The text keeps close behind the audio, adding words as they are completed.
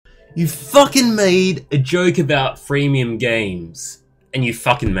You fucking made a joke about freemium games. And you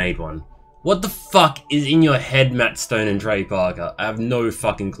fucking made one. What the fuck is in your head, Matt Stone and Trey Parker? I have no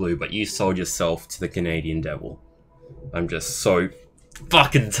fucking clue, but you sold yourself to the Canadian devil. I'm just so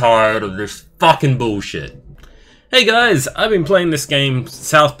fucking tired of this fucking bullshit. Hey guys, I've been playing this game,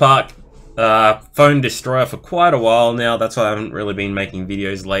 South Park Phone Destroyer, for quite a while now. That's why I haven't really been making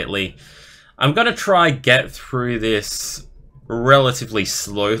videos lately. I'm gonna try get through this relatively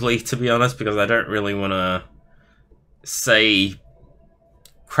slowly, to be honest, because I don't really want to say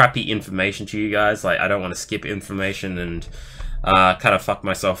crappy information to you guys. Like, I don't want to skip information and kind of fuck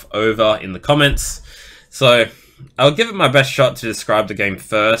myself over in the comments. So I'll give it my best shot to describe the game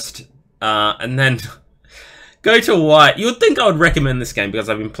first, and then go to why. You would think I would recommend this game because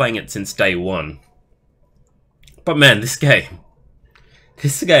I've been playing it since day one. But man, this game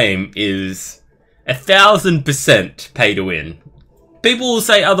is 1000% pay to win. People will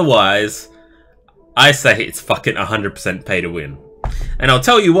say otherwise. I say it's fucking 100% pay to win. And I'll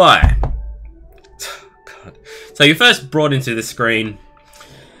tell you why. God. So you're first brought into the screen.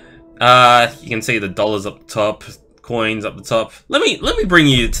 You can see the dollars up the top, coins up the top. Let me bring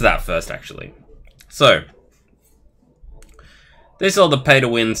you to that first, actually. So this is all the pay to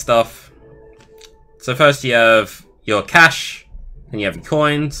win stuff. So first you have your cash, then you have your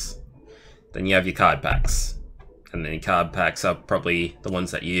coins, then you have your card packs. And then your card packs are probably the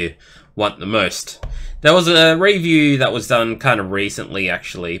ones that you want the most. There was a review that was done kind of recently,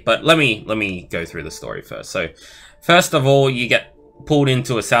 actually, but let me go through the story first. So first of all, you get pulled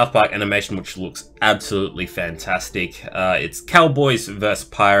into a South Park animation which looks absolutely fantastic. It's cowboys versus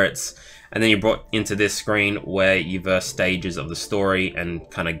pirates, and then you're brought into this screen where you verse stages of the story and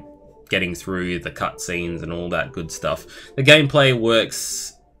kind of getting through the cutscenes and all that good stuff. The gameplay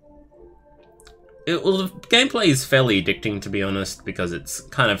works. The gameplay is fairly addicting, to be honest, because it's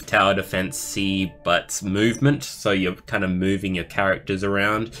kind of tower defense-y, but movement, so you're kind of moving your characters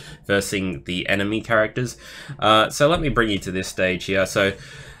around, versing the enemy characters. So let me bring you to this stage here. So,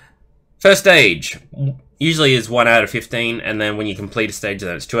 first stage usually is 1 out of 15, and then when you complete a stage,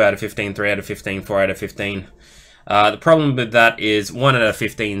 then it's 2 out of 15, 3 out of 15, 4 out of 15. The problem with that is 1 out of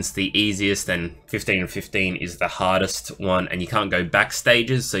 15 is the easiest, and 15 out of 15 is the hardest one, and you can't go back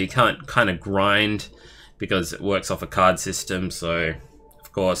stages, so you can't kind of grind because it works off a card system. So,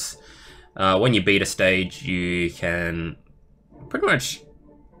 of course, when you beat a stage, you can pretty much...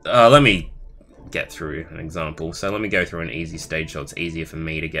 let me get through an example. So let me go through an easy stage so it's easier for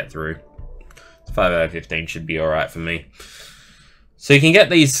me to get through. 5 out of 15 should be alright for me. So you can get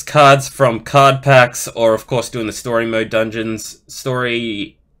these cards from card packs, or of course doing the story mode dungeons.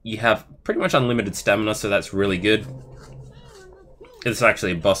 Story, you have pretty much unlimited stamina, so that's really good. It's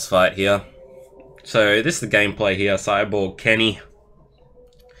actually a boss fight here. So this is the gameplay here, Cyborg Kenny.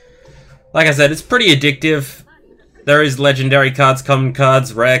 Like I said, it's pretty addictive. There is legendary cards, common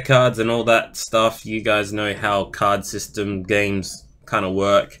cards, rare cards, and all that stuff. You guys know how card system games kind of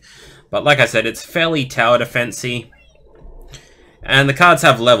work. But like I said, it's fairly tower defense-y. And the cards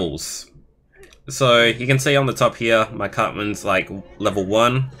have levels. So you can see on the top here, my Cartman's like level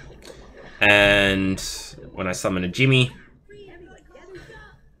 1. And when I summon a Jimmy,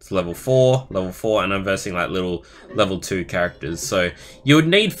 it's level 4, and I'm versing like little level 2 characters. So you would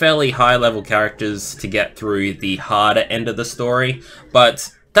need fairly high level characters to get through the harder end of the story. But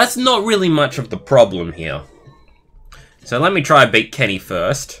that's not really much of the problem here. So let me try beat Kenny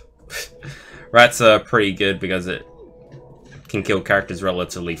first. Rats are pretty good because it can kill characters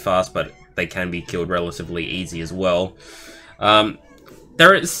relatively fast, but they can be killed relatively easy as well.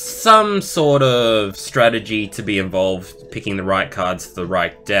 There is some sort of strategy to be involved, picking the right cards for the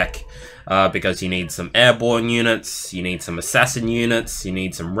right deck, because you need some airborne units, you need some assassin units, you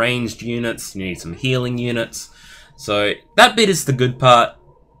need some ranged units, you need some healing units. So that bit is the good part.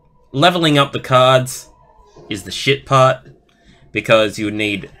 Leveling up the cards is the shit part, because you would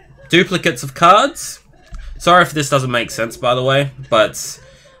need duplicates of cards. Sorry if this doesn't make sense, by the way, but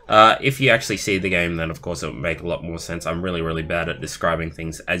if you actually see the game, then of course it will make a lot more sense. I'm really bad at describing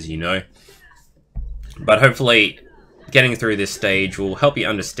things, as you know. But hopefully, getting through this stage will help you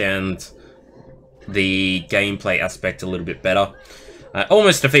understand the gameplay aspect a little bit better. I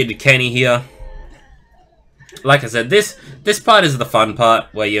almost defeated Kenny here. Like I said, this part is the fun part,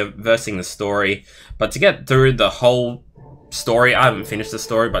 where you're versing the story. But to get through the whole story, I haven't finished the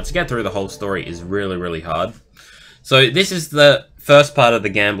story, but to get through the whole story is really hard. So this is the first part of the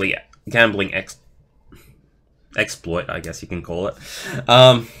gambling exploit, I guess you can call it.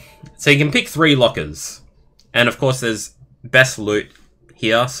 So you can pick 3 lockers, and of course there's best loot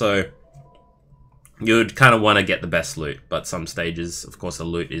here. So you'd kind of want to get the best loot, but some stages, of course, the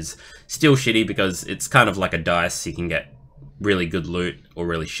loot is still shitty because it's kind of like a dice. You can get really good loot or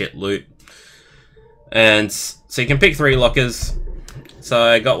really shit loot. And so you can pick 3 lockers. So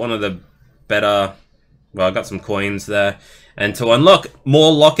I got one of the better, well, I got some coins there. And to unlock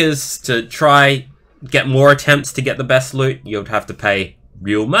more lockers to try get more attempts to get the best loot, you'd have to pay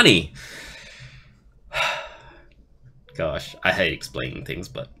real money. Gosh, I hate explaining things,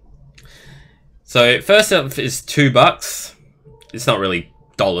 but... So, first up is $2. It's not really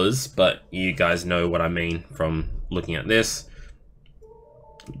dollars, but you guys know what I mean from looking at this.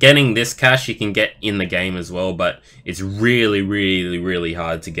 Getting this cash you can get in the game as well, but it's really, really, really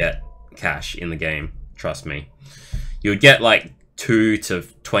hard to get cash in the game. Trust me. You would get like 2 to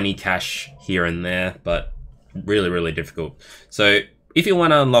 20 cash here and there, but really, really difficult. So, if you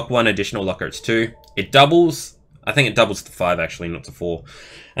want to unlock one additional locker, it's 2. It doubles. I think it doubles to 5 actually, not to 4.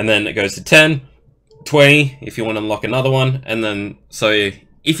 And then it goes to 10, 20 if you want to unlock another one. And then, so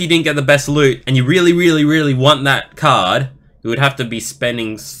if you didn't get the best loot and you really, really, really want that card, you would have to be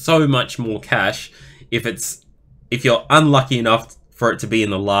spending so much more cash if you're unlucky enough for it to be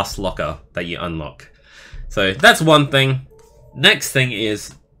in the last locker that you unlock. So that's one thing. Next thing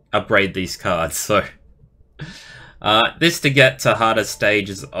is upgrade these cards. So this to get to harder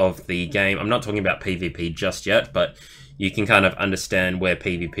stages of the game. I'm not talking about PvP just yet, but you can kind of understand where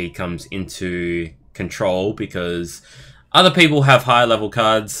PvP comes into control because other people have high level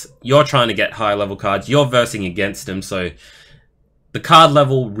cards. You're trying to get high level cards. You're versing against them. So the card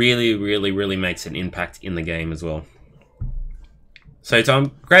level really, really, really makes an impact in the game as well. So to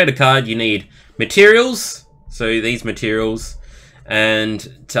upgrade a card, you need materials. So these materials.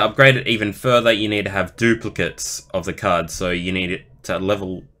 And to upgrade it even further, you need to have duplicates of the card. So you need it to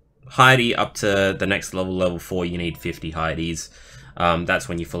level Heidi up to the next level, level 4, you need 50 Heidis. That's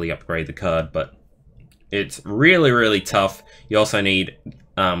when you fully upgrade the card, but it's really, really tough. You also need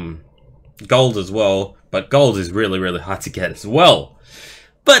gold as well, but gold is really, really hard to get as well.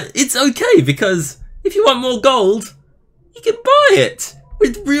 But it's okay, because if you want more gold, you can buy it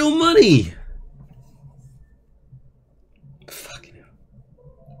with real money.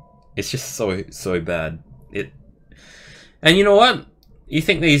 It's just so bad. And you know what? You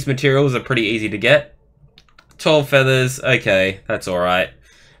think these materials are pretty easy to get? 12 feathers, okay, that's alright.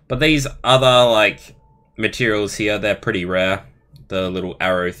 But these other, like, materials here, they're pretty rare. The little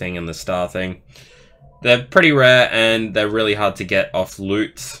arrow thing and the star thing. They're pretty rare and they're really hard to get off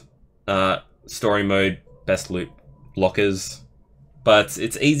loot. Story mode, best loot lockers. But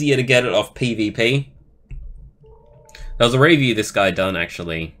it's easier to get it off PvP. There was a review this guy done,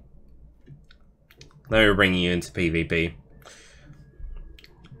 actually. Let me bring you into PvP.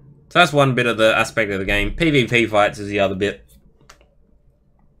 So that's one bit of the aspect of the game. PvP fights is the other bit.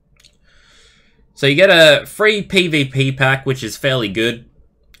 So you get a free PvP pack, which is fairly good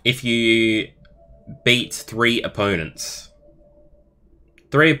if you beat 3 opponents.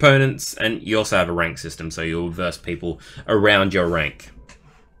 3 opponents, and you also have a rank system, so you'll verse people around your rank.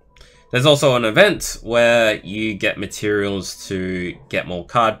 There's also an event where you get materials to get more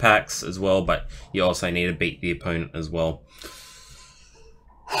card packs as well, but you also need to beat the opponent as well.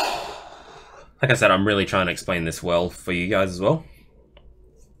 Like I said, I'm really trying to explain this well for you guys as well.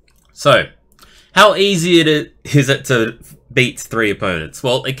 So, how easy is it to beat 3 opponents?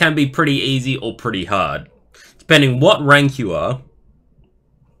 Well, it can be pretty easy or pretty hard, depending what rank you are,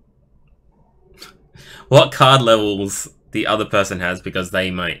 what card levels the other person has, because they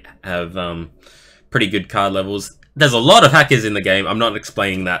might have pretty good card levels. There's a lot of hackers in the game. I'm not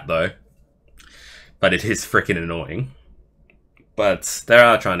explaining that though, but it is freaking annoying. But they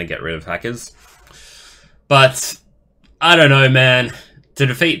are trying to get rid of hackers. But I don't know, man. To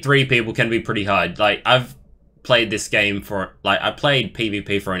defeat 3 people can be pretty hard. Like, I've played this game for, like, I played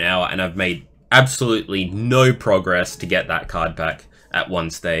PvP for an hour and I've made absolutely no progress to get that card pack at one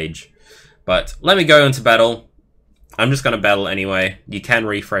stage. But let me go into battle. I'm just going to battle anyway. You can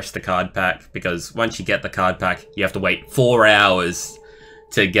refresh the card pack, because once you get the card pack, you have to wait 4 hours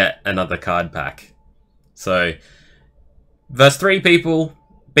to get another card pack. So, verse 3 people,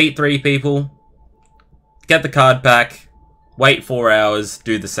 beat 3 people, get the card pack, wait 4 hours,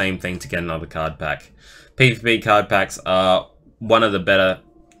 do the same thing to get another card pack. PvP card packs are one of the better...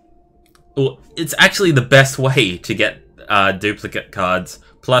 Well, it's actually the best way to get duplicate cards,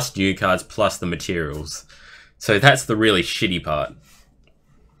 plus new cards, plus the materials. So that's the really shitty part.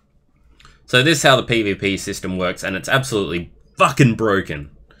 So this is how the PvP system works, and it's absolutely fucking broken.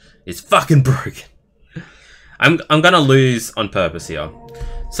 It's fucking broken. I'm gonna lose on purpose here.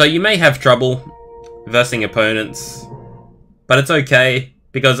 So you may have trouble versing opponents, but it's okay,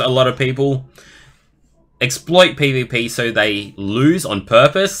 because a lot of people, exploit PvP so they lose on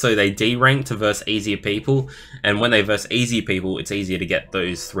purpose, so they derank to verse easier people, and when they verse easier people, it's easier to get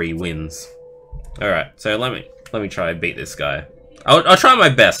those 3 wins. Alright, so let me try and beat this guy. I'll try my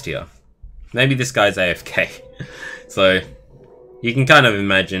best here. Maybe this guy's AFK. So, you can kind of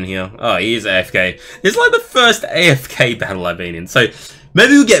imagine here. Oh, he is AFK. It's like the first AFK battle I've been in, so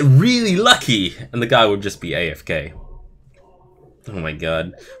maybe we'll get really lucky, and the guy will just be AFK. Oh my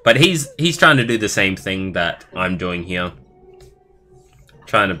god. But he's trying to do the same thing that I'm doing here.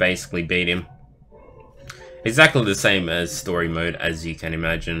 Trying to basically beat him. Exactly the same as story mode, as you can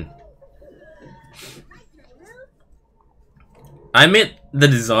imagine. I admit the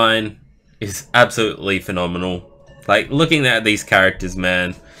design is absolutely phenomenal. Like, looking at these characters,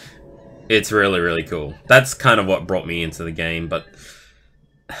 man, it's really, really cool. That's kind of what brought me into the game, but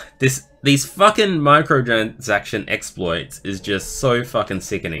these fucking microtransaction exploits is just so fucking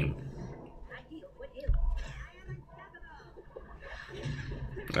sickening.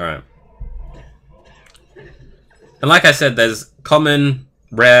 Alright. And like I said, there's common,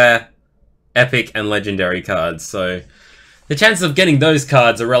 rare, epic, and legendary cards, so the chances of getting those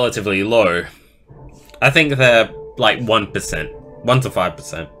cards are relatively low. I think they're like 1%, 1 to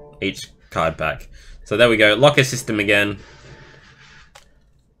 5% each card pack. So there we go, locker system again.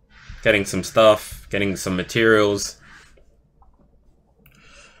 Getting some stuff, getting some materials.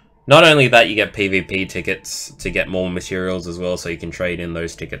 Not only that, you get PvP tickets to get more materials as well, so you can trade in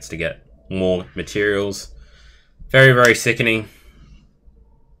those tickets to get more materials. Very, very sickening.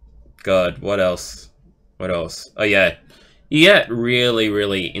 God, what else? What else? Oh yeah, you get really,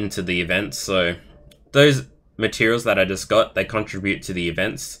 really into the events, so those materials that I just got, they contribute to the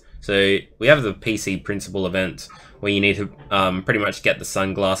events. So we have the PC Principal event, where you need to pretty much get the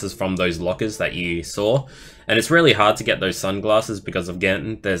sunglasses from those lockers that you saw. And it's really hard to get those sunglasses because,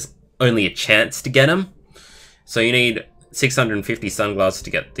 again, there's only a chance to get them. So you need 650 sunglasses to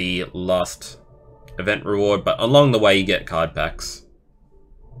get the last event reward, but along the way you get card packs.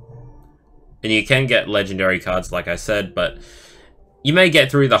 And you can get legendary cards, like I said, but you may get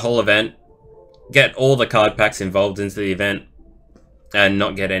through the whole event, get all the card packs involved into the event, and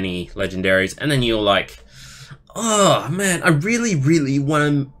not get any legendaries, and then you're like, oh man, I really, really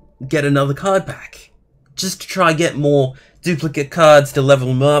want to get another card pack. Just to try get more duplicate cards to level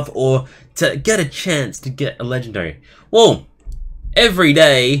them up, or to get a chance to get a legendary. Well, every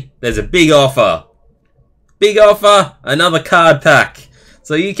day there's a big offer. Big offer, another card pack.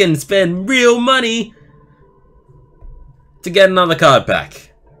 So you can spend real money to get another card pack.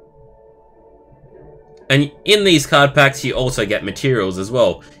 And in these card packs, you also get materials as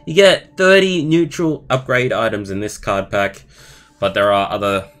well. You get 30 neutral upgrade items in this card pack, but there are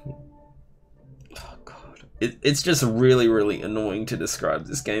other... Oh god. It's just really, really annoying to describe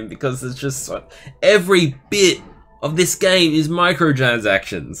this game, because it's just so... Every bit of this game is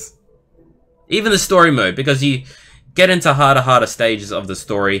microtransactions. Even the story mode, because you get into harder stages of the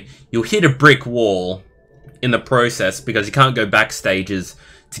story, you'll hit a brick wall in the process, because you can't go back stages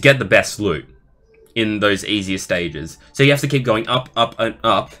to get the best loot in those easier stages. So you have to keep going up, up, and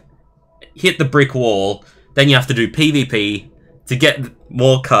up, hit the brick wall, then you have to do PvP to get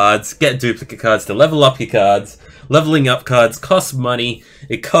more cards, get duplicate cards to level up your cards. Leveling up cards costs money,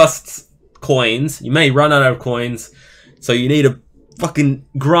 it costs coins, you may run out of coins, so you need to fucking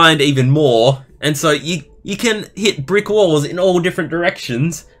grind even more, and so you can hit brick walls in all different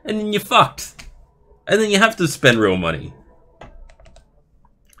directions, and then you're fucked. And then you have to spend real money.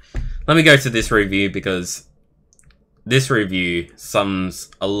 Let me go to this review, because this review sums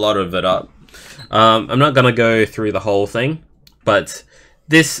a lot of it up. I'm not going to go through the whole thing, but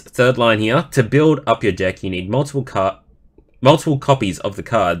this third line here, to build up your deck, you need multiple copies of the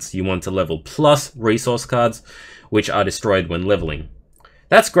cards you want to level, plus resource cards, which are destroyed when leveling.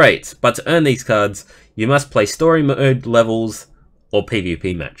 That's great, but to earn these cards, you must play story mode levels or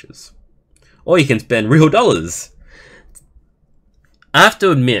PvP matches. Or you can spend real dollars. I have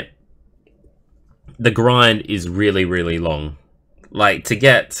to admit, the grind is really, really long. Like, to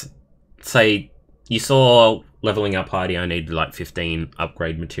get, say, you saw leveling up Hardy, I needed like 15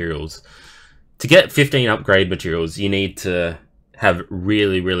 upgrade materials. To get 15 upgrade materials, you need to have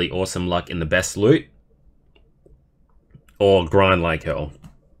really, really awesome luck in the best loot, or grind like hell,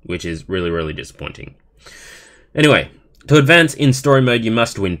 which is really, really disappointing. Anyway, to advance in story mode, you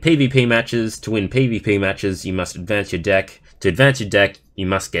must win PvP matches. To win PvP matches, you must advance your deck. To advance your deck, you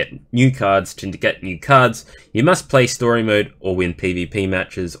must get new cards. To get new cards, you must play story mode or win PvP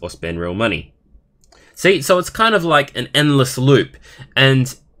matches or spend real money. See, so it's kind of like an endless loop,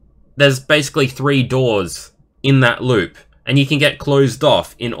 and there's basically 3 doors in that loop, and you can get closed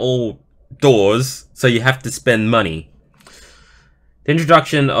off in all doors, so you have to spend money. The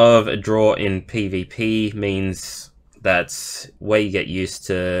introduction of a draw in PvP means that's where you get used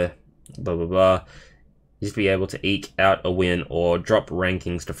to blah blah blah. Just be able to eke out a win or drop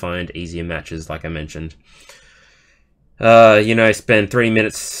rankings to find easier matches, like I mentioned. You know, spend 3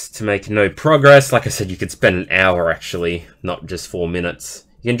 minutes to make no progress. Like I said, you could spend an hour actually, not just 4 minutes.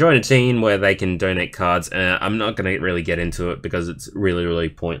 You can join a team where they can donate cards. I'm not going to really get into it because it's really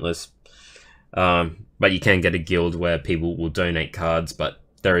pointless. But you can get a guild where people will donate cards, but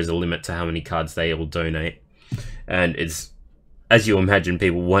there is a limit to how many cards they will donate. And it's, as you imagine,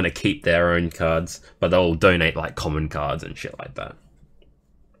 people want to keep their own cards, but they'll donate like common cards and shit like that.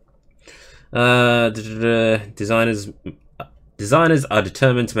 Designers are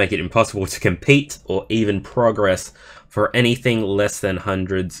determined to make it impossible to compete or even progress for anything less than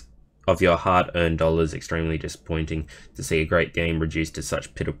hundreds of your hard-earned dollars. Extremely disappointing to see a great game reduced to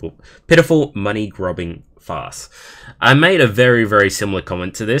such pitiful money-grubbing farce. I made a very similar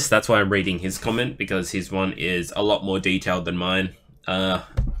comment to this. That's why I'm reading his comment, because his one is a lot more detailed than mine.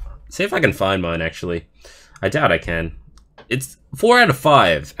 See if I can find mine, actually. I doubt I can. It's 4 out of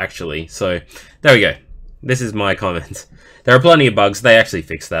 5, actually. So, there we go. This is my comment. There are plenty of bugs. They actually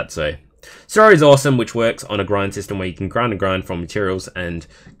fixed that, so... Story is awesome, which works on a grind system where you can grind and grind for materials and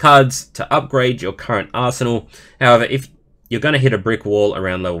cards to upgrade your current arsenal. However, if you're going to hit a brick wall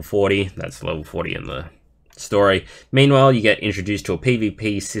around level 40, that's level 40 in the story. Meanwhile, you get introduced to a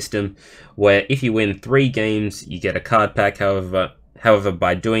PvP system where if you win 3 games, you get a card pack. However,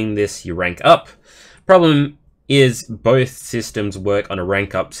 by doing this, you rank up. Problem is, both systems work on a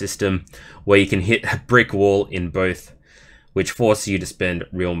rank up system where you can hit a brick wall in both, which forces you to spend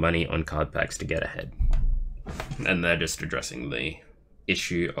real money on card packs to get ahead. And they're just addressing the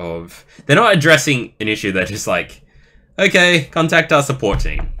issue of... They're not addressing an issue, they're just like, okay, contact our support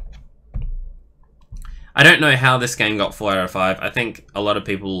team. I don't know how this game got 4 out of 5. I think a lot of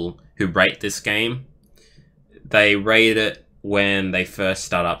people who rate this game, they rate it when they first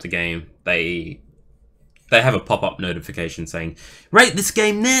start up the game. They have a pop-up notification saying, rate this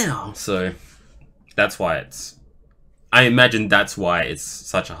game now! So, that's why it's... I imagine that's why it's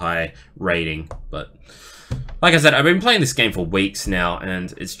such a high rating, but like I said, I've been playing this game for weeks now,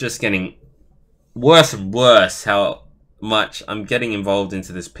 and it's just getting worse and worse how much I'm getting involved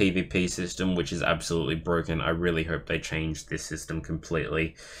into this PvP system, which is absolutely broken. I really hope they change this system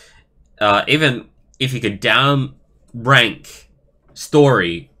completely. Even if you could down rank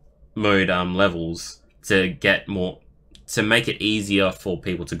story mode levels to get more, to make it easier for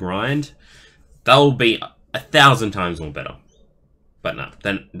people to grind, that will be 1,000 times more better. But no,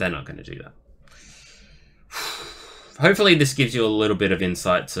 they're not going to do that. Hopefully this gives you a little bit of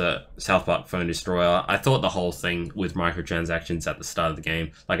insight to South Park Phone Destroyer. I thought the whole thing with microtransactions at the start of the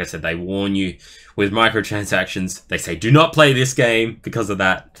game, like I said, they warn you with microtransactions. They say, do not play this game because of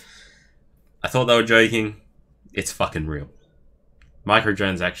that. I thought they were joking. It's fucking real.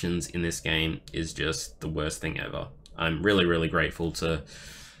 Microtransactions in this game is just the worst thing ever. I'm really grateful to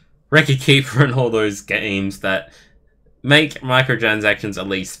Record Keeper and all those games that make microtransactions at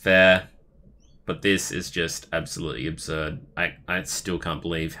least fair, but this is just absolutely absurd. I still can't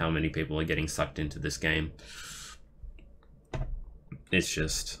believe how many people are getting sucked into this game. It's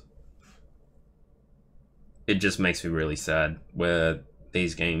just... It just makes me really sad, where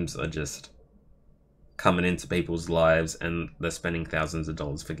these games are just coming into people's lives and they're spending thousands of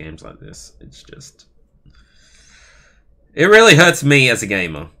dollars for games like this. It's just... It really hurts me as a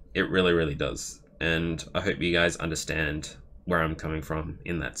gamer. It really does. And I hope you guys understand where I'm coming from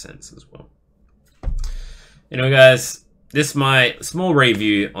in that sense as well. Anyway, guys, this is my small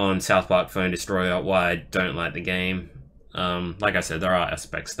review on South Park Phone Destroyer, why I don't like the game. Like I said, there are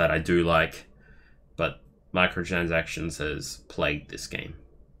aspects that I do like, but microtransactions has plagued this game.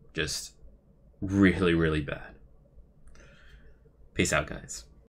 Just really bad. Peace out, guys.